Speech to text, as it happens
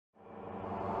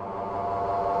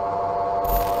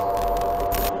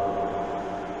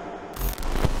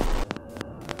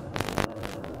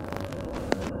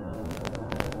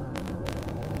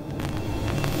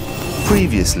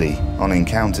Previously on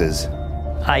Encounters.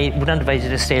 I wouldn't advise you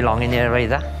to stay long in here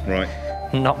either. Right.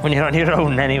 Not when you're on your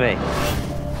own, anyway.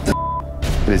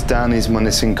 It is down these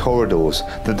menacing corridors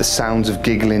that the sounds of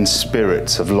giggling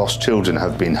spirits of lost children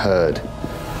have been heard.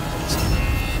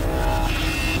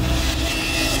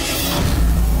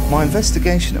 My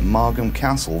investigation at Margam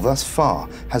Castle thus far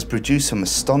has produced some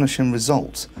astonishing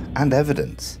results and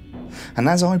evidence. And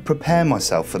as I prepare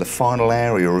myself for the final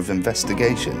area of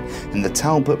investigation in the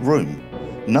Talbot Room,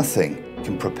 nothing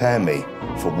can prepare me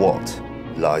for what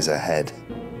lies ahead.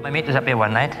 My mate was up here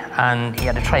one night and he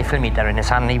had a trifle meter in his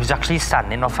hand and he was actually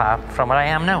standing not far from where I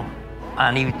am now.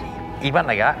 And he went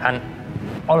like that and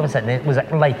all of a sudden it was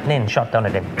like lightning shot down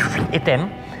at him. Hit him,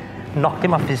 knocked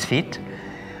him off his feet.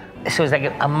 So it was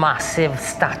like a massive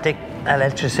static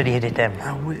electricity hit him.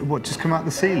 What, just come out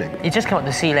the ceiling? It just came out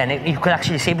the ceiling. You could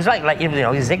actually see, it was like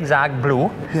zigzag blue.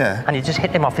 Yeah. And it just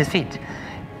hit him off his feet.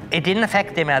 It didn't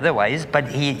affect him otherwise, but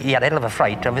he had a little of a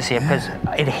fright, obviously, because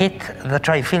it hit the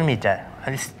trifle meter.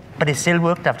 But it still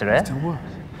worked after it. It still worked?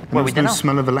 Well, we don't know.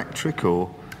 Smell of electric or?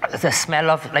 The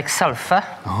smell of, like, sulphur.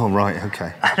 Oh, right,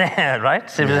 okay. Right?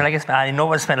 So it was like a smell. I know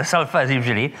what smell of sulphur is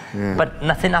usually, but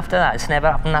nothing after that. It's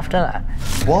never happened after that.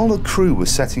 While the crew was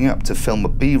setting up to film a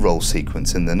B-roll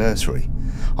sequence in the nursery,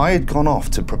 I had gone off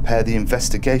to prepare the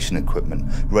investigation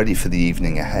equipment ready for the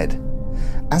evening ahead.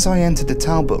 As I entered the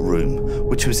Talbot Room,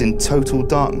 which was in total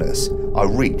darkness, I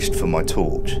reached for my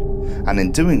torch. And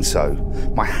in doing so,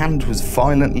 my hand was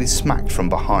violently smacked from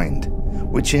behind,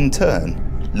 which in turn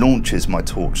launches my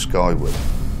torch skyward.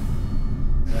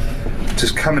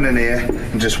 Just coming in here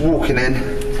and just walking in.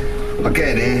 I get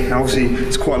in here, and obviously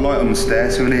it's quite light on the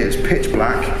stairs, so in here it's pitch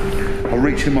black. I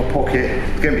reach in my pocket,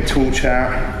 get my torch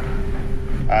out,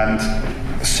 and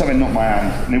something knocked my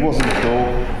hand. And it wasn't the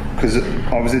door, because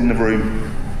I was in the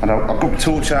room, and I got my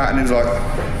torch out, and it was like,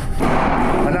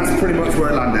 and that's pretty much where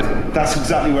it landed. That's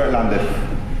exactly where it landed.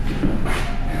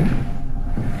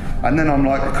 And then I'm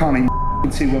like, I can't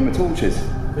even see where my torch is.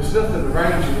 There's nothing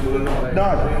around you will not. No.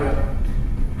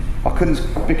 I couldn't,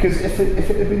 because if it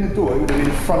had been the door, it would have been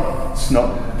the front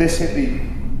snot. This hit me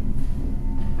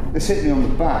on the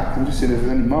back. I'm just seeing if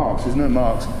there's any marks. There's no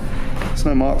marks. There's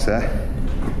no marks there.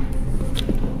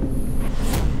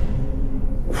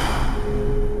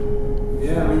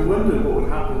 Yeah, we wondered what would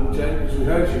happen, James, because we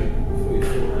heard you before you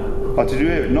fell out. Oh, did you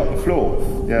hear it? Not the floor.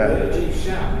 Yeah. Yeah, deep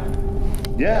shout.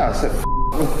 Yeah, I said,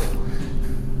 off.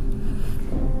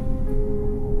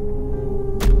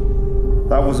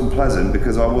 That wasn't pleasant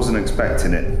because I wasn't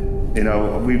expecting it. You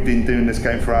know, we've been doing this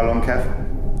game for how long, Kev?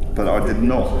 But I did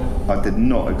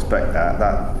not expect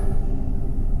that.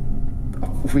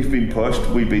 We've been pushed,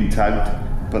 we've been tagged,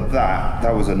 but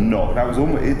that was a knock. That was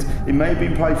almost, it may have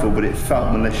been playful, but it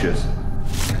felt malicious.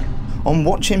 On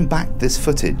watching back this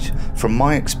footage from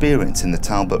my experience in the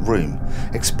Talbot Room,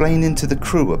 explaining to the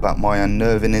crew about my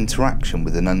unnerving interaction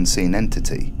with an unseen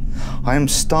entity, I am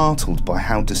startled by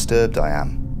how disturbed I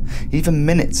am. Even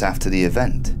minutes after the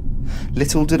event.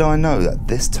 Little did I know at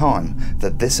this time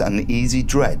that this uneasy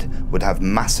dread would have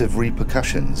massive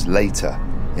repercussions later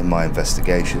in my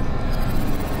investigation.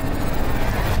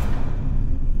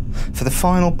 For the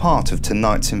final part of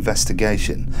tonight's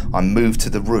investigation, I moved to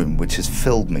the room which has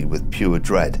filled me with pure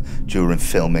dread during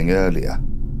filming earlier.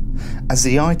 As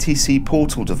the ITC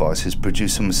portal device has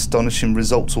produced some astonishing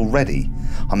results already,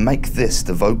 I make this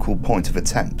the vocal point of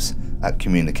attempts at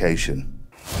communication.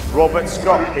 Robert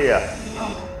Scott here.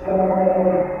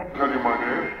 Tell you my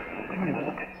name?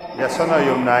 Yes, I know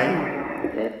your name.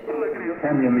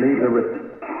 Canyon leader with...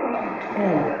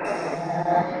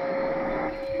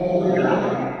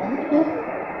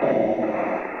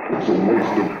 It's a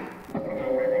waste of...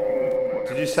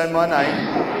 Did you say my name?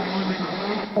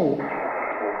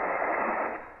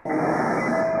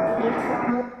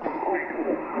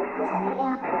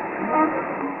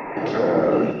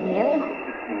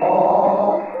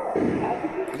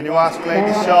 Can you ask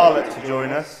Lady Charlotte to join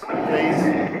us, please?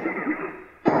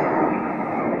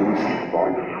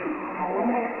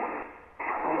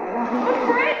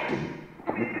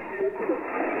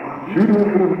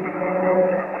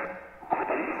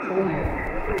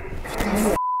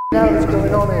 Now what's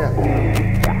going on here?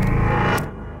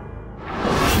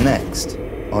 Next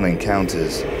on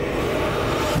Encounters.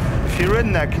 If you're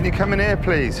in there, can you come in here,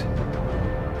 please?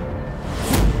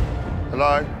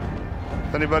 Hello?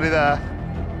 Is anybody there?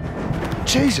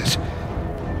 Jesus!